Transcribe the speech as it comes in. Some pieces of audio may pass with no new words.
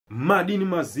Madini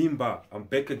Mazimba, I'm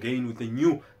back again with a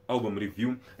new album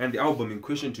review, and the album in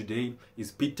question today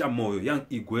is Peter Moyo, Young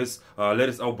Igwe's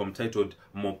latest album titled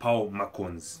Mopao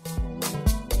Makonzi.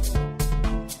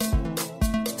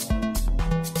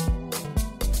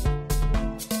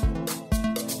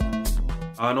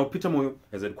 Now, Peter Moyo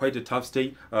has had quite a tough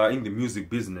stay in the music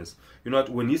business. You know what,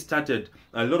 when he started,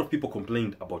 a lot of people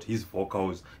complained about his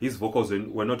vocals. His vocals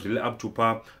were not really up to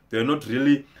par. They were not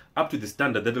really up to the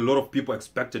standard that a lot of people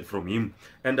expected from him.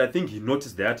 And I think he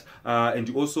noticed that. And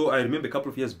he also, I remember a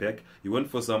couple of years back, he went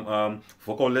for some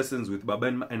vocal lessons with Baba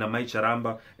and Amai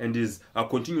Charamba, and is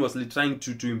continuously trying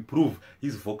to improve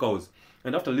his vocals.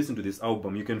 And after listening to this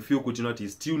album, you can feel, you know, he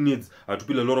still needs to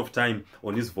put a lot of time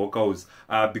on his vocals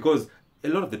because a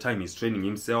lot of the time he's training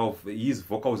himself. His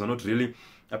vocals are not really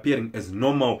appearing as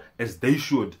normal as they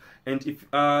should. And if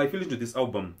you listen to this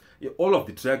album, all of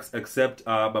the tracks except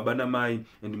Babanamai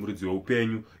and Muridzo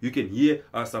Upenyu, you can hear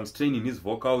some strain in his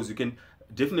vocals. You can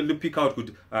definitely pick out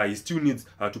he still needs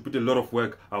to put a lot of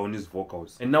work on his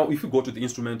vocals. And now if you go to the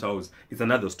instrumentals, it's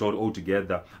another story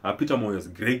altogether. Peter Moyo has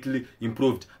greatly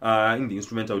improved in the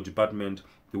instrumental department.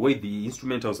 The way the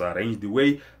instrumentals are arranged, the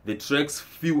way the tracks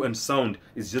feel and sound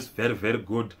is just very, very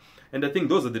good. And I think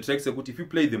those are the tracks that if you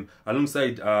play them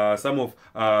alongside some of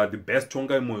the best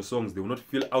Tongai Moyo songs, they will not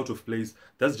feel out of place.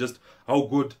 That's just how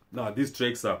good these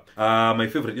tracks are. My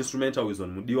favorite instrumental is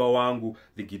on Mudiwa Wangu,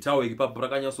 the guitar,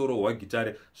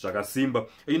 guitar, Shakasimba.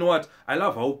 You know what? I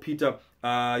love how Peter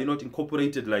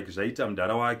incorporated like Jaita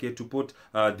Mdarawake to put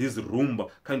these rumba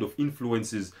kind of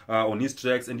influences on his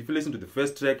tracks. And if you listen to the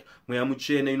first track,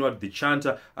 Mweamuchene, you know what, the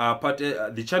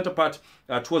chanter part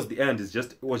towards the end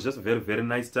was just a very, very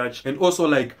nice touch. And also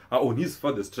like on his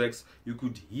father's tracks, you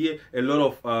could hear a lot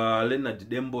of Leonard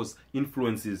Dembo's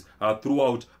influences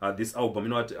throughout this album. You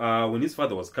know what, when his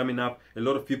father was coming up, a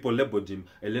lot of people labeled him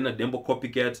a Leonard Dembo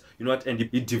copycat, you know what, and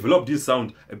he developed his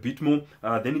sound a bit more.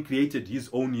 Then he created his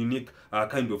own unique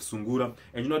kind of Sungura.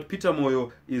 And you know what, Peter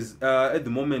Moyo is at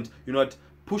the moment, you know what,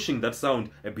 pushing that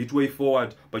sound a bit way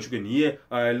forward, but you can hear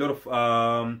a lot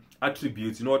of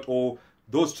attributes, you know what, or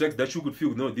those tracks that you could feel,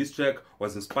 you know, this track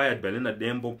was inspired by Leonard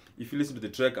Dembo. If you listen to the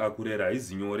track Kurera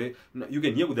Izinyore, you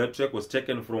can hear that track was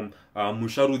taken from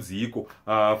Musharu Ziko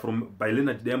by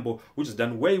Leonard Dembo, which is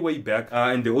done way, way back.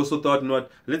 And they also thought, you know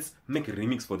what, let's make a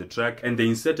remix for the track. And they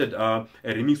inserted a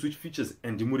remix which features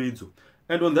Andy Muridzo.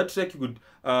 And on that track, you could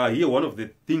hear one of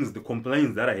the things, the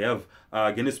complaints that I have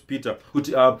against Peter.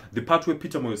 The part where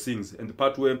Peter Moyo sings and the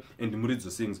part where Andy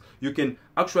Muridzo sings, you can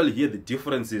actually hear the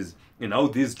differences in how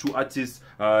these two artists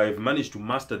have managed to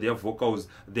master their vocals,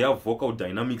 their vocal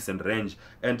dynamics and range.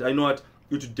 And I know what,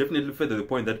 it would definitely further the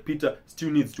point that Peter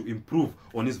still needs to improve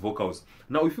on his vocals.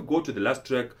 Now, if you go to the last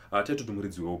track, titled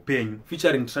Muridzo Upenyu,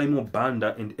 featuring Traimo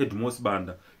Banda and Edmos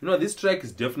Banda, you know, this track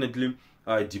is definitely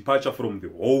a departure from the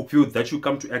whole field that you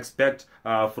come to expect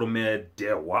from a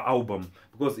Dewa album,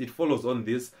 because it follows on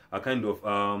this kind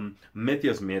of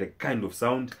Matthias Mere kind of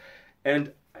sound.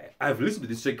 And I've listened to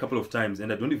this track a couple of times,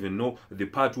 and I don't even know the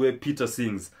part where Peter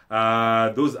sings.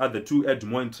 Those are the two,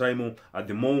 Edmo and Traimo, are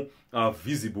the more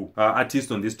visible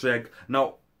artists on this track.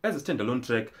 Now, as a standalone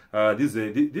track, this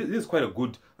is quite a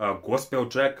good gospel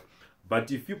track. But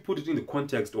if you put it in the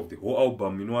context of the whole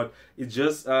album, you know what, it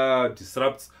just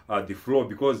disrupts the flow,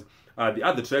 because the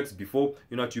other tracks before,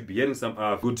 you know what, you'll be hearing some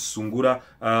good Sungura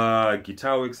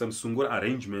guitar work, some Sungura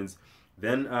arrangements.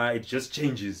 Then it just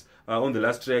changes on the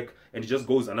last track, and it just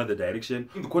goes another direction.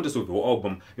 In the context of the whole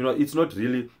album, you know, it's not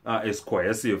really as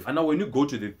cohesive. And now when you go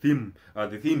to the theme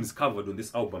is covered on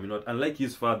this album, you know, unlike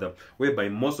his father, whereby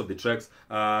most of the tracks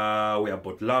were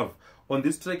about love. On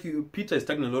this track, Peter is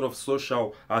tackling a lot of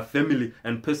social, family,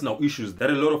 and personal issues that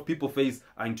a lot of people face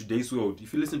in today's world.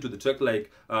 If you listen to the track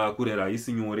like Kurera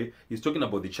Isinyore, he's talking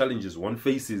about the challenges one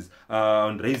faces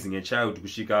on raising a child,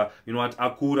 Kushika, you know what,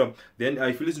 Akura. Then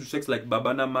if you listen to tracks like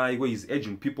Babana Mai, where he's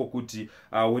urging people, Kuti,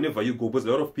 whenever you go, because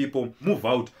a lot of people move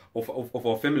out of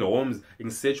our family homes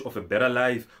in search of a better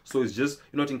life. So it's just,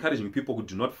 you know, encouraging people who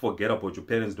do not forget about your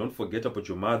parents, don't forget about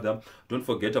your mother, don't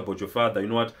forget about your father, you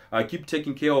know what, keep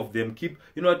taking care of them, keep,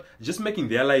 you know what, just making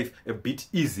their life a bit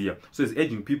easier. So it's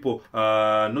urging people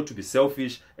not to be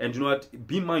selfish, and you know what,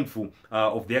 be mindful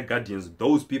of their guardians,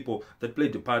 those people that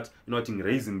played the part, you know what, in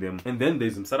raising them. And then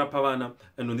there's Msara Pavana,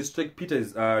 and on this track, Peter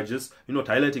is just, you know,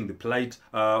 highlighting the plight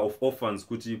of orphans,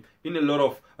 Kuti, in a lot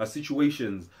of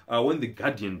situations when the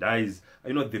guardian dies.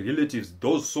 You know, the relatives,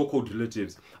 those so-called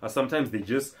relatives, sometimes they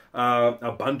just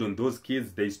abandon those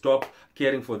kids. They stop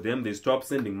caring for them. They stop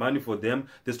sending money for them.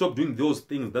 They stop doing those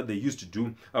things that they used to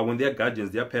do when their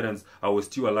guardians, their parents, were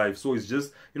still alive. So it's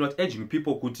just, you know, urging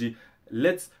people, Kuti,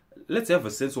 let's let's have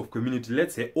a sense of community.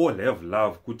 Let's all have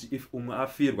love. If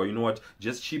afirwa, you know what,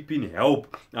 just chip in,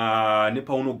 help. And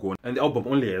the album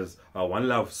only has one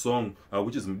love song,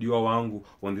 which is Mdiwa Wangu,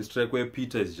 on this track, where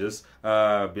Peter is just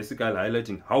basically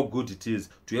highlighting how good it is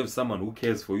to have someone who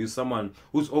cares for you, someone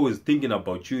who's always thinking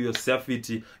about you, your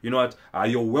safety, you know what,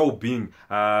 your well-being.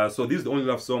 So this is the only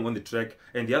love song on the track.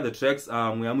 And the other tracks,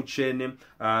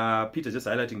 Peter just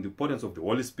highlighting the importance of the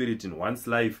Holy Spirit in one's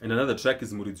life. And another track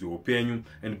is Muridzi Openyu.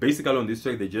 And basically on this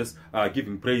track, they just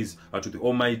giving praise to the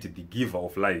Almighty, the giver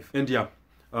of life. And yeah,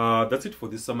 that's it for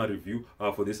this summer review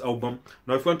for this album.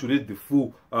 Now, if you want to read the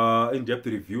full in-depth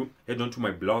review, head on to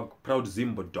my blog,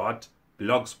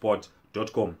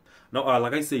 proudzimbo.blogspot.com. Now,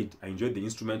 like I said, I enjoyed the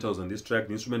instrumentals on this track.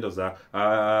 The instrumentals are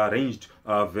arranged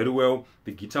very well.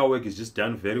 The guitar work is just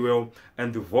done very well.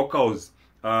 And the vocals,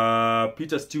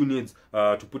 Peter still needs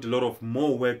to put a lot of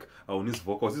more work on his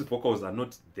vocals. His vocals are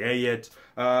not there yet.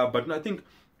 But I think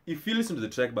if you listen to the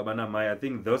track Babana Mai, I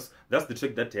think that's the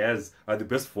track that has the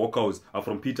best vocals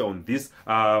from Peter on this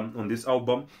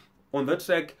album. On that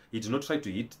track, he did not try to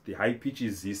hit the high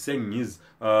pitches. He sang his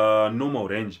normal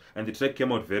range, and the track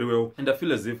came out very well. And I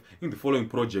feel as if in the following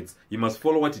projects, he must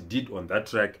follow what he did on that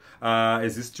track,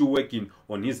 as he's still working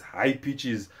on his high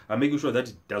pitches, making sure that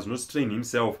he does not strain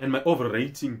himself. And my overall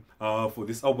rating for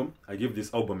this album, I give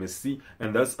this album a C,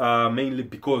 and that's mainly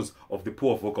because of the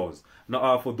poor vocals.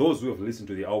 Now, for those who have listened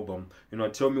to the album, you know,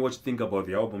 tell me what you think about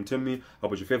the album. Tell me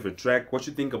about your favorite track, what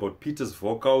you think about Peter's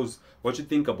vocals, what you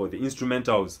think about the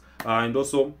instrumentals. And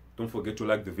also, don't forget to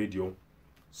like the video.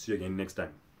 See you again next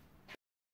time.